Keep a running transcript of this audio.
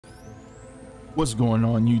What's going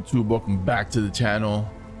on, YouTube? Welcome back to the channel.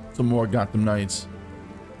 Some more Gotham Knights.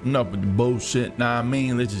 Enough with the bullshit. Nah, I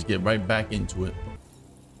mean, let's just get right back into it.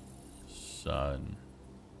 Son.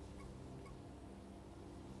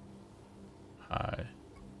 Hi.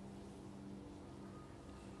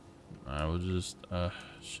 I will just,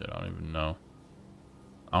 shit, I don't even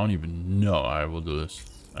know. Alright, we'll do this.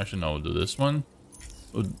 Actually, no, we'll do this one.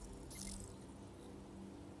 We'll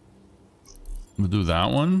do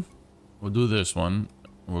that one. We'll do this one.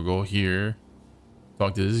 We'll go here,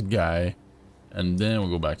 talk to this guy, and then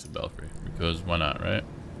we'll go back to Belfry, because why not, right?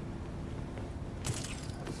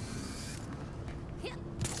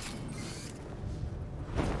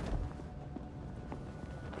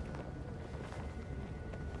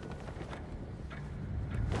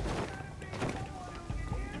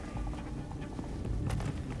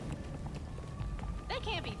 That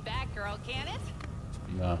can't be Batgirl, can it?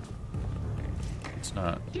 No. It's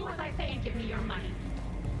not. Do as I say and give me your money.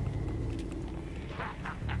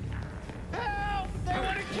 Help! They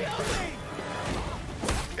want to kill me!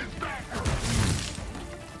 It's Batgirl!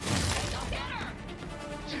 Go get her!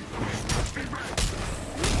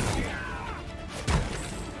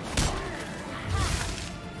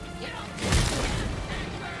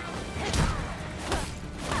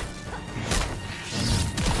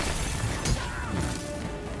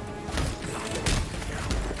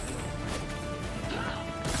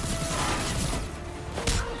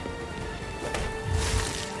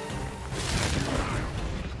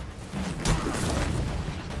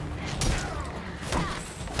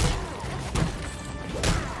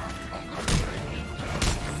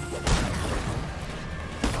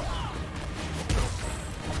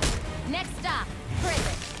 Next stop,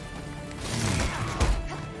 prison.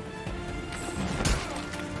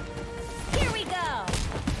 Here we go.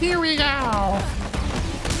 Here we go.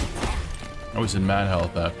 I was in mad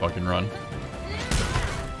health that fucking run.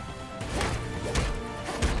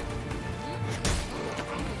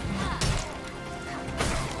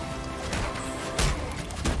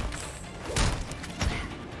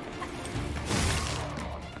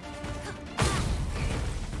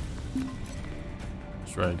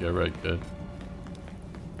 Right, get right, good.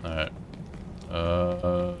 Alright.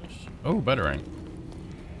 Oh, Batarang.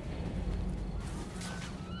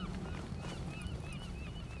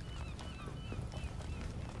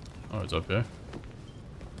 Oh, it's up here.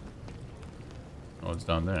 Oh, it's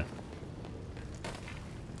down there.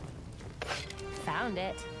 Found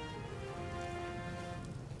it.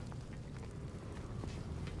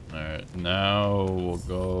 Alright, now we'll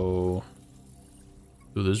go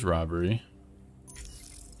do this robbery.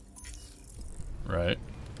 Right.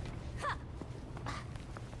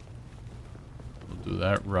 We'll do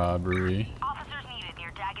that robbery. Officers needed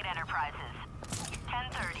near Daggett Enterprises.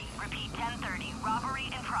 10:30. Repeat, 10:30. Robbery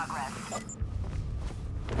in progress.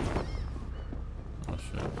 Oh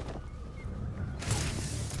shit.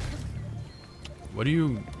 What are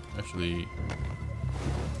you actually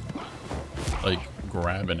like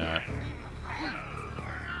grabbing at?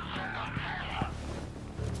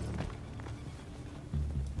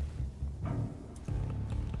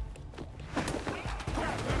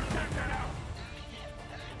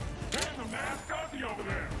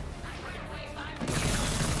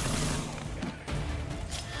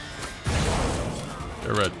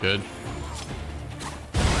 They're red, good.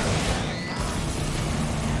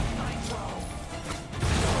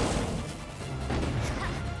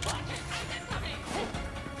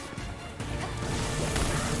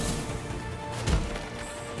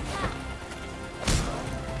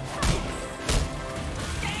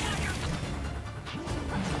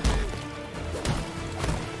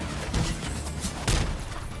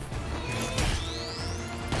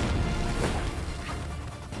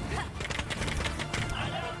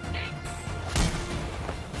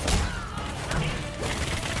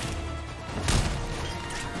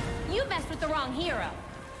 Hero.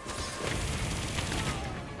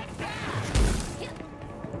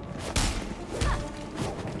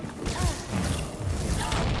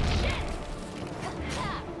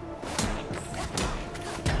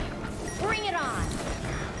 Bring it on.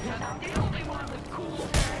 You're not the only one with cool.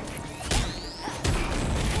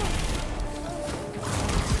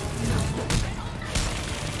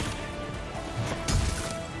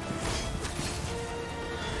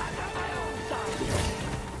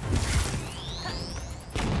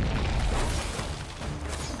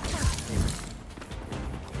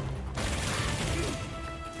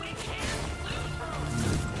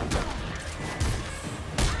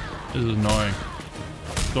 This is annoying.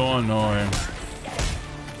 So annoying.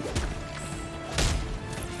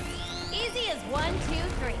 Easy as 1, 2,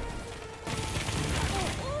 3.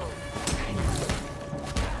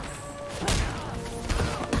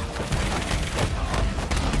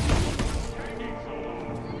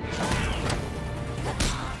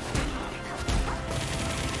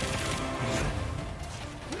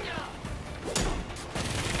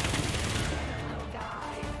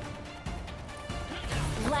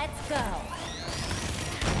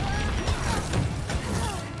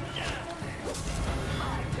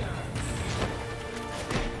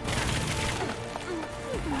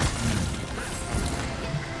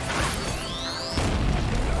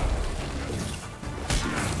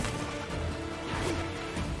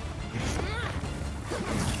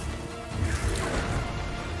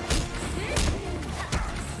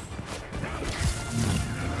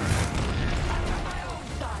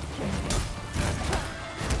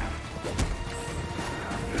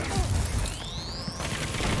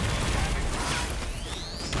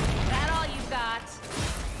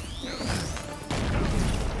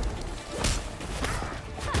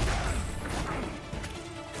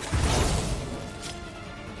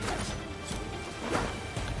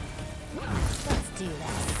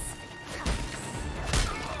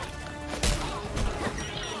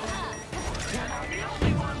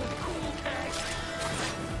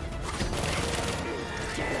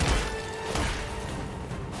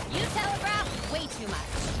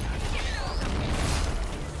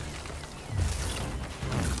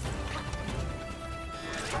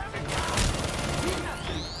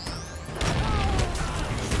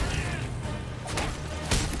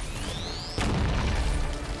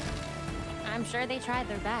 I'm sure they tried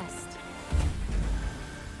their best.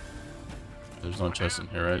 There's no chest in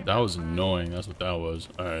here, right? That was annoying. That's what that was.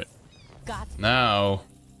 All right. Got Now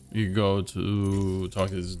you go to talk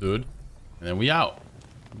to this dude, and then we out.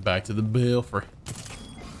 Back to the belfry.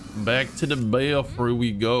 Back to the belfry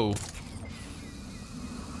we go.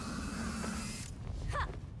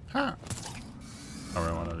 Huh. All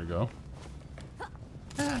right, I wanted to go.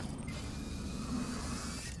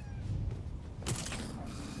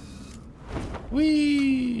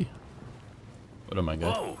 Whee! What am I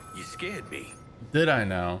getting? Whoa, you scared me. Did I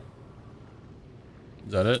now?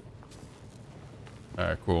 Is that it?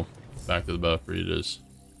 Alright, cool. Back to the belfry it is.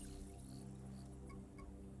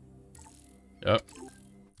 Yep.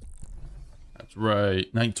 That's right.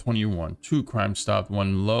 921. 2 crime stopped.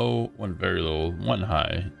 1 low, 1 very low, 1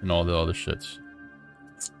 high, and all the other shits.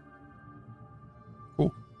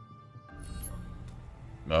 Cool.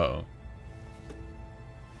 Uh-oh.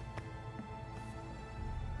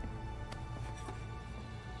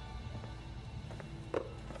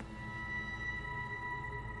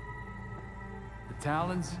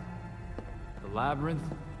 Talons, the labyrinth,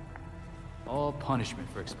 all punishment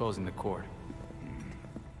for exposing the court.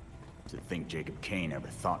 To think Jacob Kane ever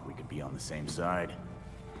thought we could be on the same side.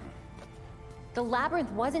 The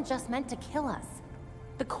labyrinth wasn't just meant to kill us.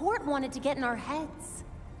 The court wanted to get in our heads.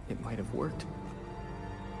 It might have worked.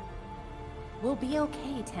 We'll be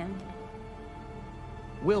okay, Tim.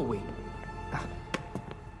 Will we?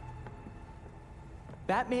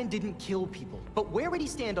 Batman didn't kill people, but where would he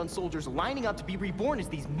stand on soldiers lining up to be reborn as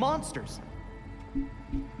these monsters?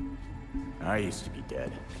 I used to be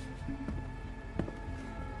dead.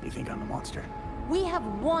 You think I'm the monster? We have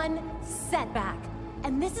one setback.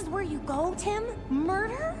 And this is where you go, Tim?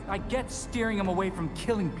 Murder? I get steering him away from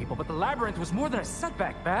killing people, but the labyrinth was more than a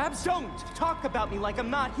setback, Babs. Don't talk about me like I'm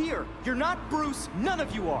not here. You're not Bruce, none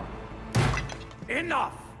of you are.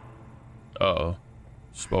 Enough! Uh-oh.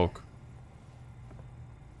 Spoke.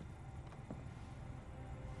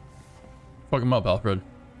 Fuck him up, Alfred.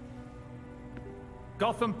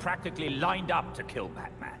 Gotham practically lined up to kill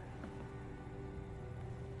Batman.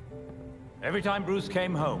 Every time Bruce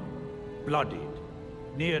came home, bloodied,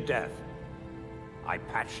 near death, I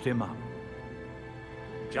patched him up.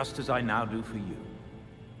 Just as I now do for you.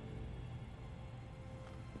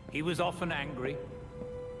 He was often angry,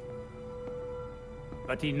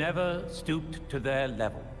 but he never stooped to their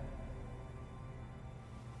level.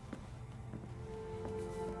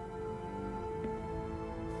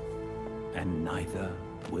 And neither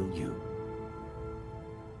will you.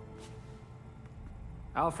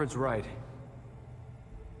 Alfred's right.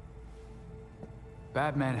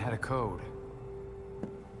 Batman had a code.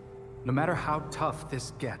 No matter how tough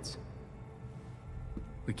this gets,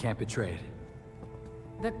 we can't betray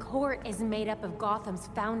it. The court is made up of Gotham's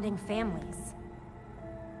founding families.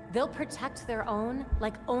 They'll protect their own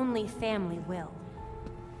like only family will.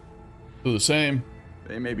 Do the same.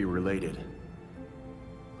 They may be related,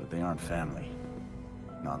 but they aren't family.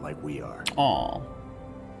 Not like we are. Aw.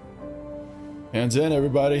 Hands in,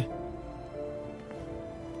 everybody.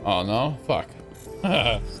 Oh no? Fuck.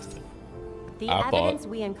 The evidence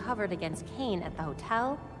we uncovered against Kane at the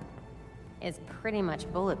hotel is pretty much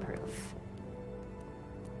bulletproof.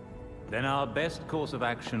 Then our best course of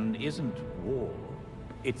action isn't war,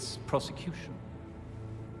 it's prosecution.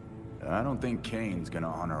 I don't think Kane's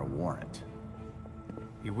gonna honor a warrant.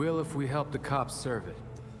 He will if we help the cops serve it.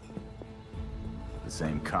 The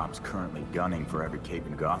same cops currently gunning for every cape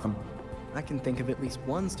in Gotham? I can think of at least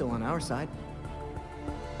one still on our side.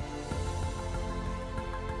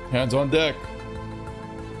 Hands on deck.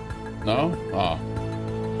 No? Ah.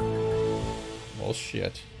 Well,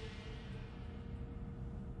 shit.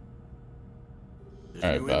 There's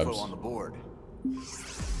Alright, new info Babs. on the board.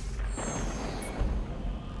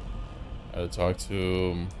 I had to talk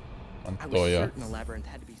to I was Montoya. certain the labyrinth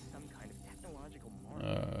had to be some kind of technological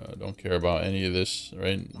marvel. Don't care about any of this,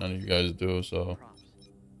 right? None of you guys do, so.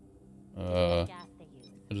 I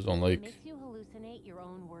just don't like. Makes you hallucinate your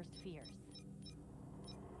own worst fears.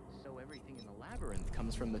 So everything in the labyrinth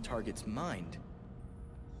comes from the target's mind.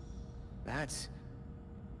 That's...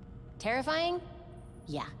 Terrifying?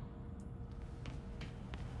 Yeah.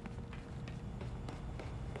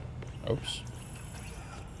 Oops.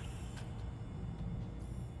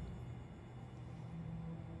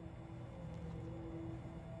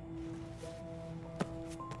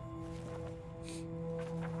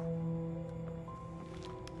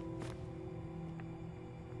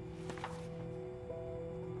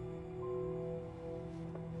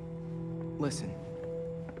 Listen,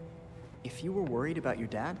 if you were worried about your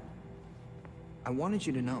dad, I wanted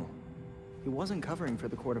you to know he wasn't covering for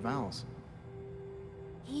the Court of Owls.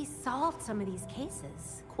 He solved some of these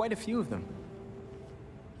cases. Quite a few of them.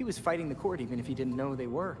 He was fighting the court even if he didn't know they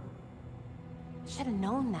were. Should have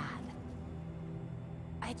known that.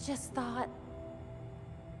 I just thought...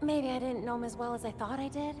 maybe I didn't know him as well as I thought I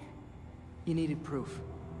did. You needed proof.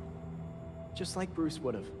 Just like Bruce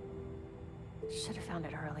would have. Should have found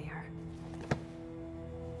it earlier.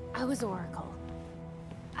 I was Oracle.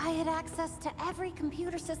 I had access to every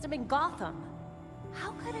computer system in Gotham.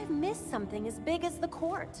 How could I have missed something as big as the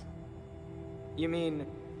court? You mean,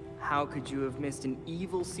 how could you have missed an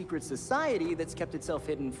evil secret society that's kept itself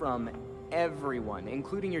hidden from everyone,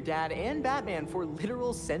 including your dad and Batman, for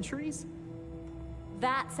literal centuries?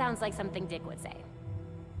 That sounds like something Dick would say.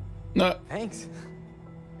 No. Thanks.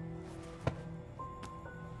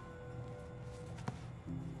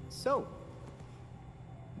 So,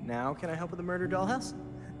 now can I help with the murder dollhouse?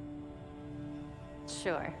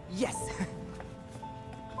 Sure. Yes!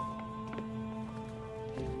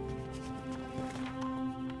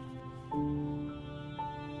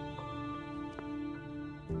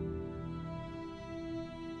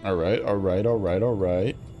 Alright, alright, alright,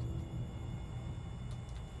 alright.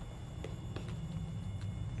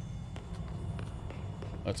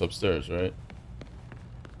 That's upstairs, right?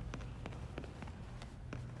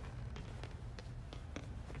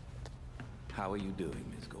 How are you doing,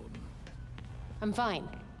 Ms. Gordon? I'm fine.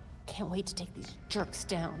 Can't wait to take these jerks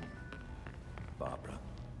down. Barbara?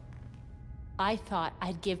 I thought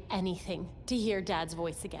I'd give anything to hear Dad's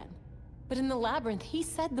voice again. But in the labyrinth, he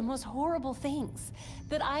said the most horrible things.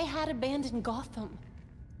 That I had abandoned Gotham.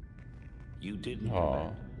 You didn't Oh, abandon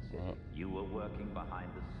us. well, You were working behind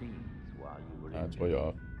the scenes while you were that's in way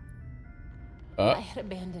jail. off. I had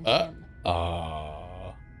abandoned him.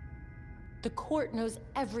 Ah. The court knows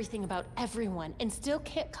everything about everyone and still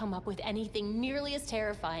can't come up with anything nearly as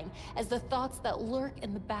terrifying as the thoughts that lurk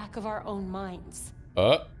in the back of our own minds.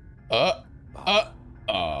 Ah. Did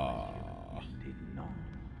not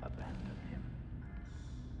abandon him.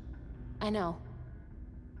 I know.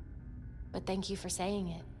 But thank you for saying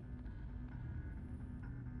it.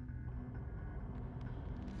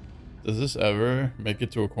 Does this ever make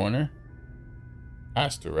it to a corner?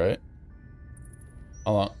 Has to, right?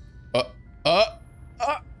 Hold on.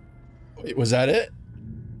 Wait, was that it?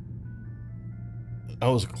 That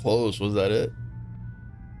was close. Was that it?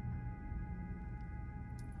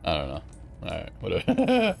 I don't know. Alright,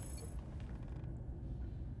 whatever.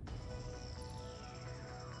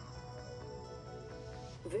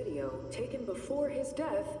 Video taken before his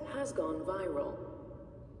death has gone viral.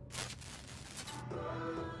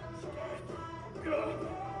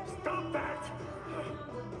 Stop that!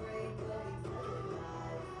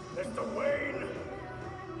 Mr. Wayne!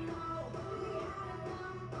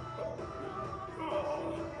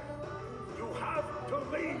 Oh, you have to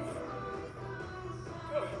leave!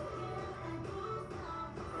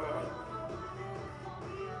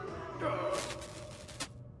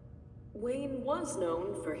 Wayne was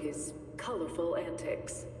known for his colorful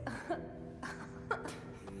antics.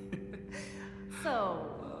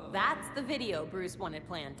 So, that's the video Bruce wanted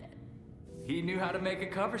planted. He knew how to make a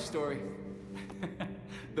cover story.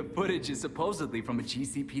 The footage is supposedly from a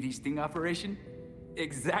GCPD sting operation.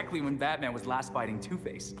 Exactly when Batman was last fighting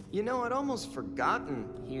Two-Face. You know, I'd almost forgotten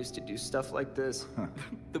he used to do stuff like this.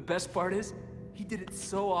 The best part is, he did it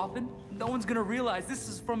so often, no one's gonna realize this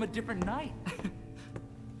is from a different night.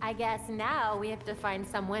 I guess now we have to find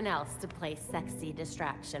someone else to play sexy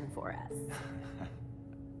distraction for us.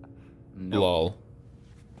 Lol.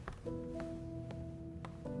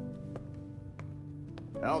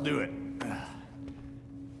 I'll do it.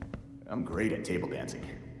 I'm great at table dancing.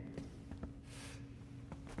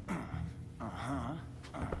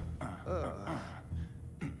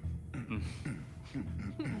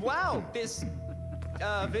 Wow, this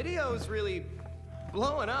video's really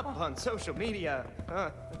blowing up on social media.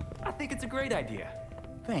 I think it's a great idea.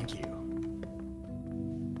 Thank you.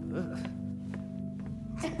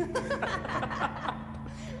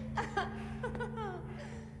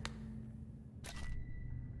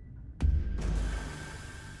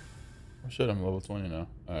 Oh shit, I'm level 20 now.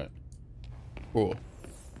 Alright. Cool.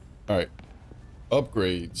 Alright.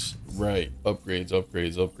 Upgrades. Right.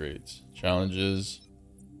 Upgrades. Challenges.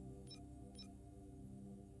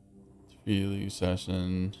 Feely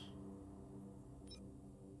assassin.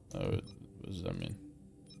 What does that mean?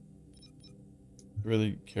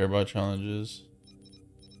 Really care about challenges?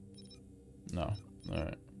 No.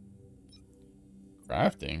 Alright.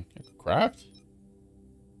 Crafting? I can craft?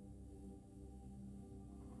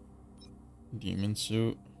 Demon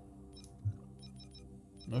suit?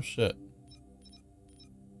 No shit.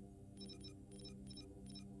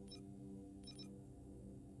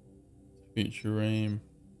 Defeat true aim.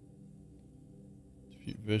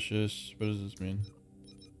 Defeat vicious. What does this mean?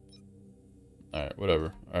 Alright,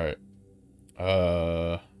 whatever. Alright.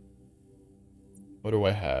 What do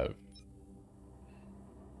I have?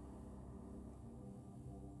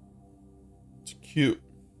 It's cute.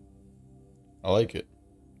 I like it.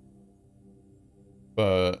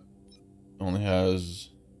 But it only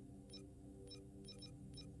has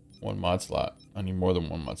one mod slot. I need more than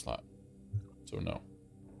one mod slot. So no.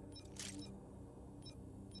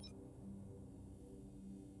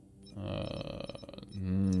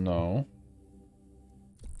 No.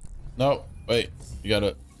 No, wait. You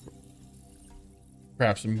gotta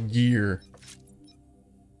craft some gear.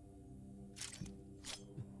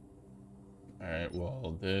 Alright,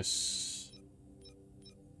 well, this...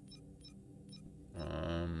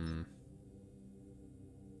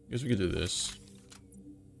 guess we could do this.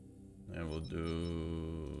 And we'll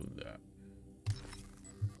do that.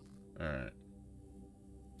 Alright.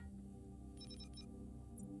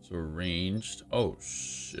 So ranged. Oh,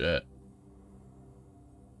 shit.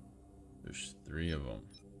 There's 3 of them.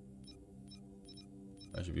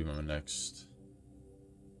 That should be my next.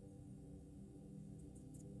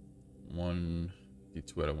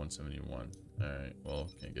 152 out of 171. Alright, well,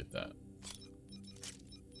 can't get that.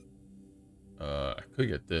 I could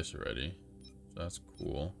get this already. So that's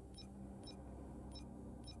cool.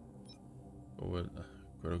 But what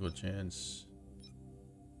critical chance?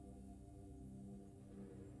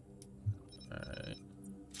 Alright.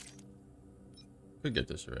 Could get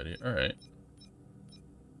this already. Alright.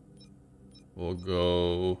 We'll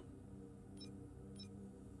go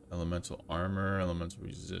elemental armor, elemental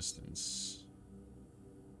resistance.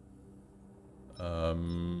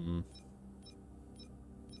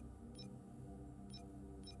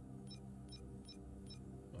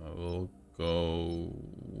 We'll go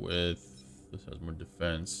with this has more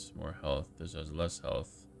defense, more health. This has less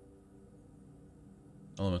health.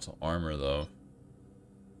 Elemental armor though.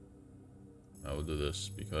 I will do this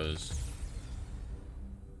because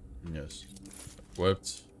yes,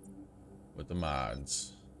 equipped with the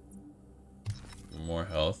mods. More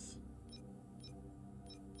health.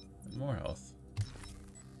 And more health.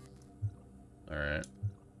 Alright.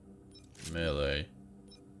 Melee.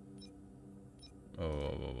 Whoa.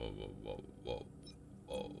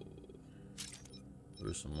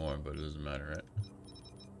 There's some more, but it doesn't matter,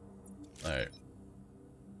 right?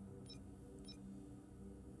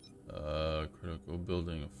 Alright. Critical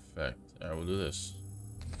building effect. Alright, we'll do this.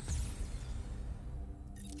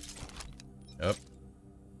 Yep.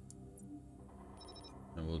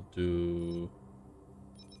 And we'll do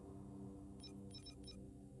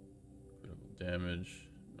critical damage.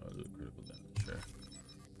 No, I'll do critical damage, sure.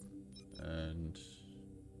 And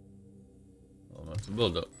elemental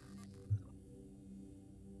build-up.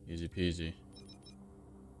 Easy peasy.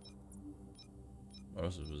 What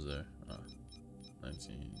else was there?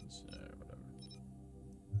 19s, whatever.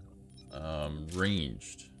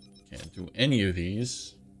 Ranged. Can't do any of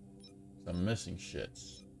these. I'm missing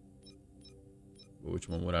shits. But which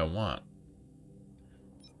one would I want?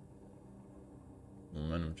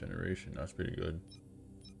 Momentum generation. That's pretty good.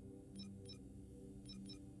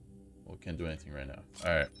 Well, can't do anything right now.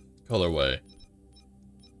 Alright. Colorway.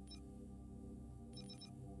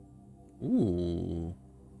 Ooh.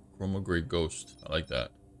 Chroma Gray Ghost. I like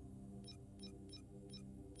that.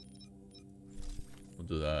 We'll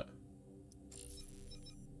do that.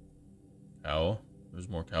 Cowl. There's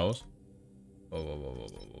more cows.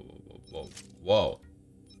 Whoa.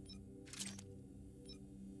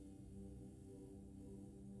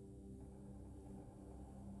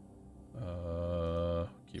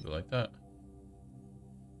 that?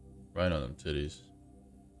 Right on them titties.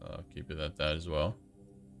 Keep it at that as well.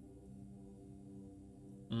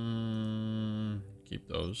 Keep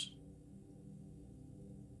those.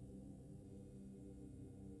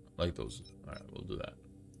 I like those. Alright, we'll do that.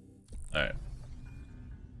 Alright.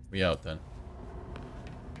 We out then.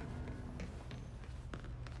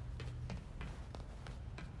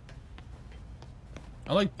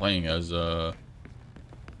 I like playing as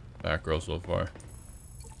Batgirl so far.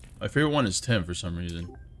 My favorite one is Tim for some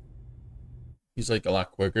reason. He's like a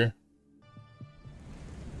lot quicker.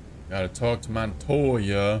 Gotta talk to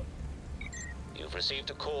Montoya. You've received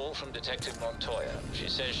a call from Detective Montoya. She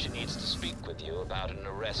says she needs to speak with you about an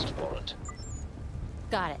arrest warrant.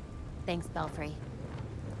 Got it. Thanks, Belfry.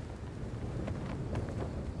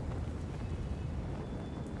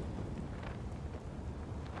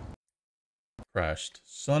 Crashed.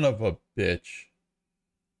 Son of a bitch.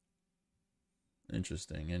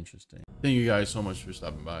 Interesting, interesting. Thank you guys so much for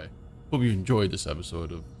stopping by. Hope you enjoyed this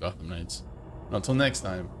episode of Gotham Knights. And until next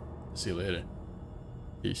time, see you later.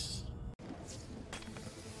 Peace.